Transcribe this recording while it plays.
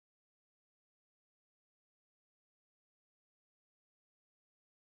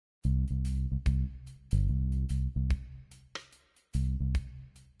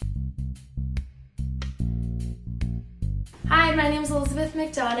Hi, my name is Elizabeth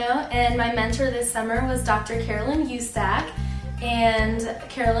McDonough, and my mentor this summer was Dr. Carolyn Ustack. And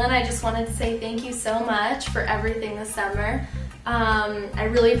Carolyn, I just wanted to say thank you so much for everything this summer. I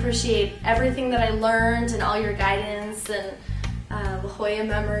really appreciate everything that I learned and all your guidance and La Jolla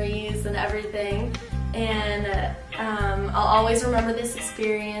memories and everything. And I'll always remember this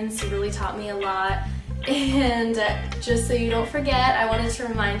experience. You really taught me a lot. And just so you don't forget, I wanted to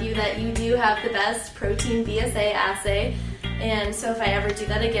remind you that you do have the best protein BSA assay. And so if I ever do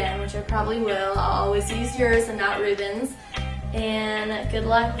that again, which I probably will, I'll always use yours and not Ruben's. And good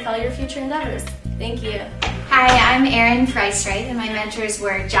luck with all your future endeavors. Thank you. Hi, I'm Erin Preiswright, and my mentors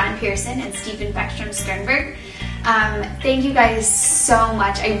were John Pearson and Stephen Beckstrom Sternberg. Thank you guys so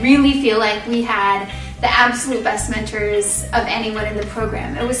much. I really feel like we had the absolute best mentors of anyone in the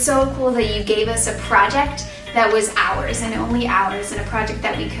program. It was so cool that you gave us a project that was ours and only ours, and a project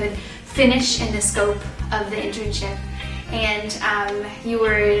that we could finish in the scope of the internship. And you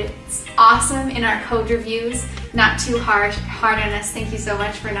were awesome in our code reviews, not too hard on us. Thank you so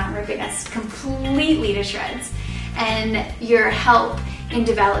much for not ripping us completely to shreds. And your help in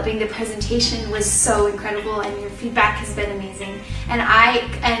developing the presentation was so incredible, and your feedback has been amazing. And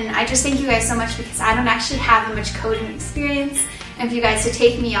I just thank you guys so much, because I don't actually have much coding experience, and for you guys to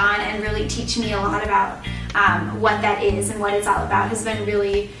take me on and really teach me a lot about what that is and what it's all about has been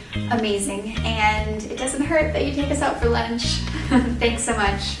really amazing. And it doesn't hurt that you take us out for lunch. Thanks so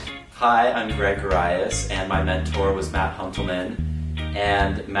much. Hi, I'm Greg Arias, and my mentor was Matt Huntelman.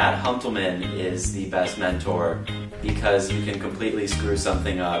 And Matt Huntelman is the best mentor because you can completely screw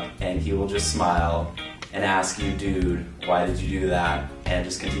something up and he will just smile and ask you, dude, why did you do that? And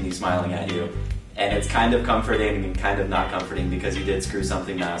just continue smiling at you. And it's kind of comforting and kind of not comforting because you did screw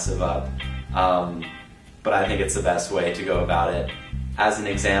something massive up. But I think it's the best way to go about it. As an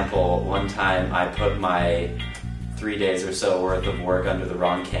example, one time I put my 3 days or so worth of work under the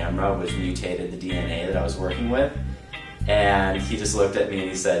wrong camera, which mutated the DNA that I was working with. And he just looked at me and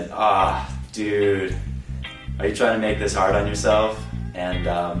he said, dude, are you trying to make this hard on yourself? And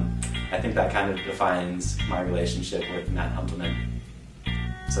I think that kind of defines my relationship with Matt Huntelman.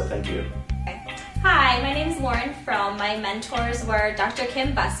 So thank you. Hi, my name is Lauren Fromm. My mentors were Dr.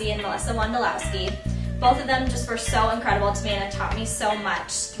 Kim Bussey and Melissa Wondolowski. Both of them just were so incredible to me and have taught me so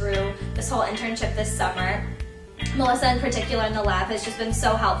much through this whole internship this summer. Melissa in particular in the lab has just been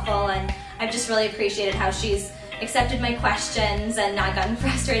so helpful, and I've just really appreciated how she's accepted my questions and not gotten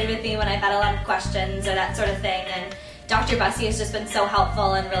frustrated with me when I've had a lot of questions or that sort of thing. And Dr. Bussey has just been so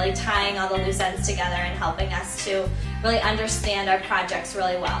helpful in really tying all the loose ends together and helping us to really understand our projects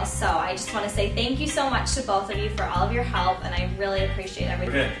really well. So I just want to say thank you so much to both of you for all of your help, and I really appreciate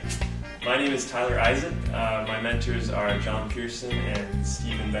everything. Okay. My name is Tyler Eisen. My mentors are John Pearson and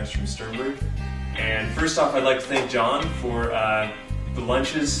Stephen Beckstrom Sternberg. And first off, I'd like to thank John for the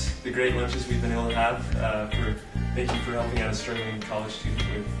lunches, the great lunches we've been able to have. Thank you for helping out a struggling college student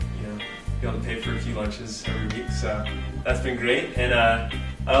with, being able to pay for a few lunches every week. So that's been great. And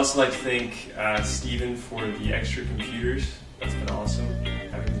I'd also like to thank Stephen for the extra computers. That's been awesome,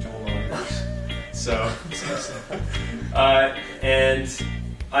 having the dual monitors. And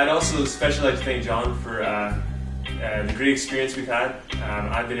I'd also especially like to thank John for the great experience we've had.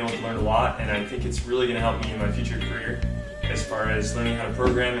 I've been able to learn a lot, and I think it's really going to help me in my future career as far as learning how to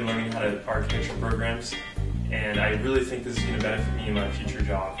program and learning how to architecture programs. And I really think this is going to benefit me in my future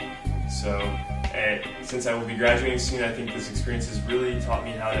job. So since I will be graduating soon, I think this experience has really taught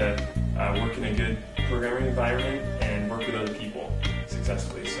me how to work in a good programming environment and work with other people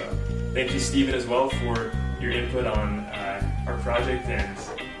successfully. So thank you, Stephen, as well, for your input on our project and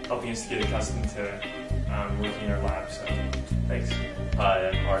helping us to get accustomed to working in our lab. So thanks. Hi,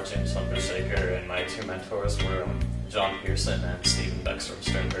 I'm R. James Lumbersaker, and my two mentors were John Pearson and Stephen Beckstrom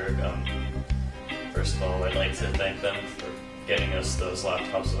Sternberg. First of all, I'd like to thank them for getting us those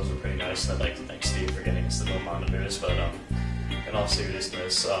laptops. Those were pretty nice, and I'd like to thank Steve for getting us the dual monitors. But in all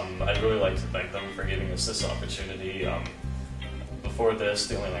seriousness, I'd really like to thank them for giving us this opportunity. Before this,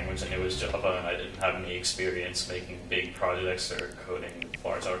 the only language I knew was Java, and I didn't have any experience making big projects or coding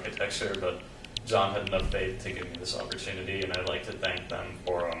large architecture, but John had enough faith to give me this opportunity, and I'd like to thank them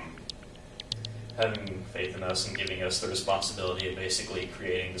for having faith in us and giving us the responsibility of basically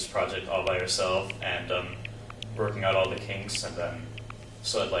creating this project all by ourselves and working out all the kinks. And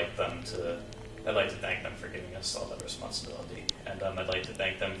so I'd like to thank them for giving us all that responsibility, and I'd like to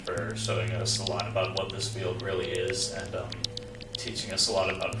thank them for showing us a lot about what this field really is and teaching us a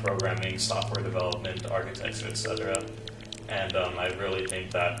lot about programming, software development, architecture, etc. And I really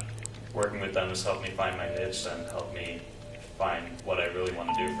think that working with them has helped me find my niche and helped me find what I really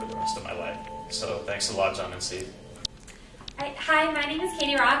want to do for the rest of my life. So thanks a lot, John and Steve. Hi, my name is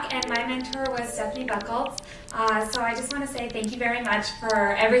Katie Rock, and my mentor was Stephanie Buckholz. So I just want to say thank you very much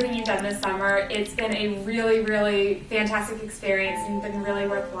for everything you've done this summer. It's been a really, really fantastic experience and been really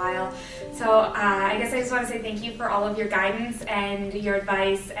worthwhile. So I guess I just want to say thank you for all of your guidance and your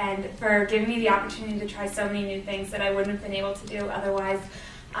advice, and for giving me the opportunity to try so many new things that I wouldn't have been able to do otherwise.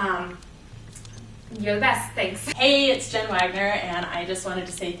 You're the best. Thanks. Hey, it's Jen Wagner, and I just wanted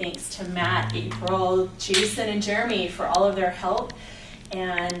to say thanks to Matt, April, Jason, and Jeremy for all of their help.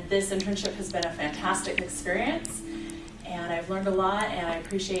 And this internship has been a fantastic experience, and I've learned a lot, and I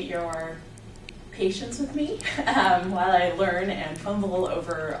appreciate your patience with me while I learn and fumble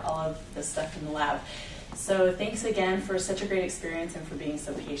over all of the stuff in the lab. So thanks again for such a great experience and for being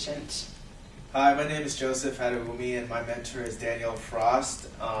so patient. Hi, my name is Joseph Hadawumi, and my mentor is Danielle Frost.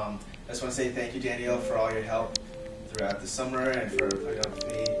 I just want to say thank you, Danielle, for all your help throughout the summer and for putting up with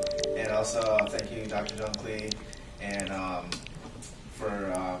me. And also thank you, Dr. Dunkley, and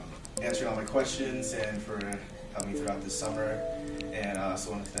for answering all my questions and for helping me throughout this summer. And I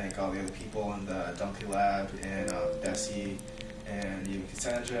also want to thank all the other people in the Dunkley lab, and Bessie, and even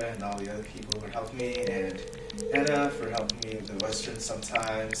Cassandra, and all the other people who are helping me, and Anna for helping me with the Western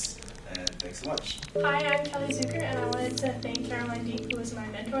sometimes. And thanks so much. Hi, I'm Kelly Zucker, and I wanted to thank Caroline Deep, who was my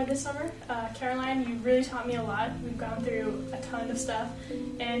mentor this summer. Caroline, you really taught me a lot. We've gone through a ton of stuff,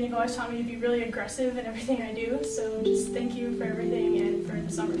 and you've always taught me to be really aggressive in everything I do, so just thank you for everything and for the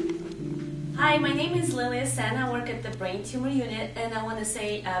summer. Hi, my name is Lilia Sen. I work at the Brain Tumor Unit, and I want to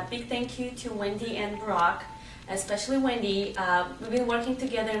say a big thank you to Wendy and Brock, especially Wendy. We've been working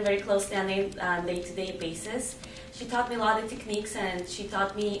together very closely on a day-to-day basis. She taught me a lot of techniques, and she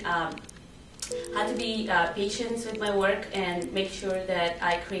taught me how to be patient with my work and make sure that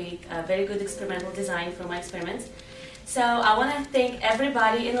I create a very good experimental design for my experiments. So I want to thank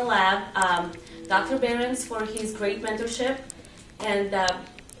everybody in the lab, Dr. Behrens for his great mentorship, and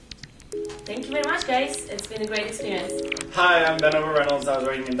thank you very much, guys. It's been a great experience. Hi, I'm Benover Reynolds. I was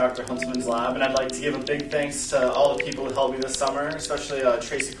working in Dr. Huntsman's lab, and I'd like to give a big thanks to all the people who helped me this summer, especially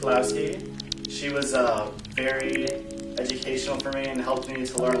Tracy Kulowski. She was very educational for me and helped me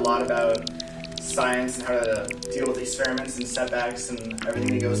to learn a lot about science and how to deal with experiments and setbacks and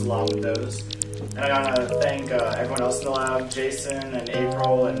everything that goes along with those. And I want to thank everyone else in the lab, Jason and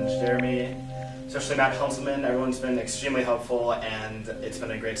April and Jeremy, especially Matt Chesin. Everyone's been extremely helpful, and it's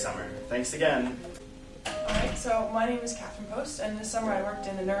been a great summer. Thanks again. Alright, so my name is Catherine Post, and this summer I worked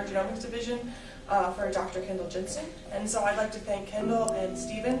in the neurogenomics division for Dr. Kendall Jensen. And so I'd like to thank Kendall and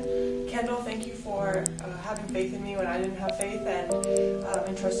Stephen. Kendall, thank you for having faith in me when I didn't have faith,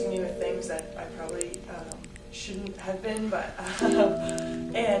 and trusting me with things that I probably shouldn't have been. But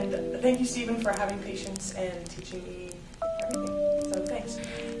and thank you, Stephen, for having patience and teaching me everything. So thanks.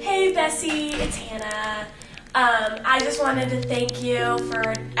 Hey, Bessie, it's Hannah. I just wanted to thank you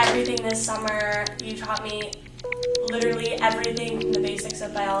for everything this summer. You taught me literally everything from the basics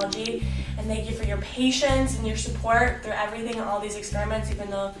of biology, and thank you for your patience and your support through everything and all these experiments, even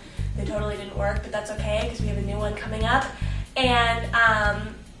though they totally didn't work, but that's okay because we have a new one coming up. And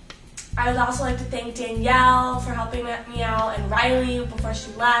I would also like to thank Danielle for helping me out, and Riley before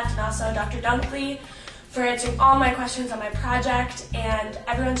she left, and also Dr. Dunkley for answering all my questions on my project. And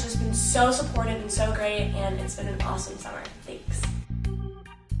everyone's just been so supportive and so great, and it's been an awesome summer. Thanks.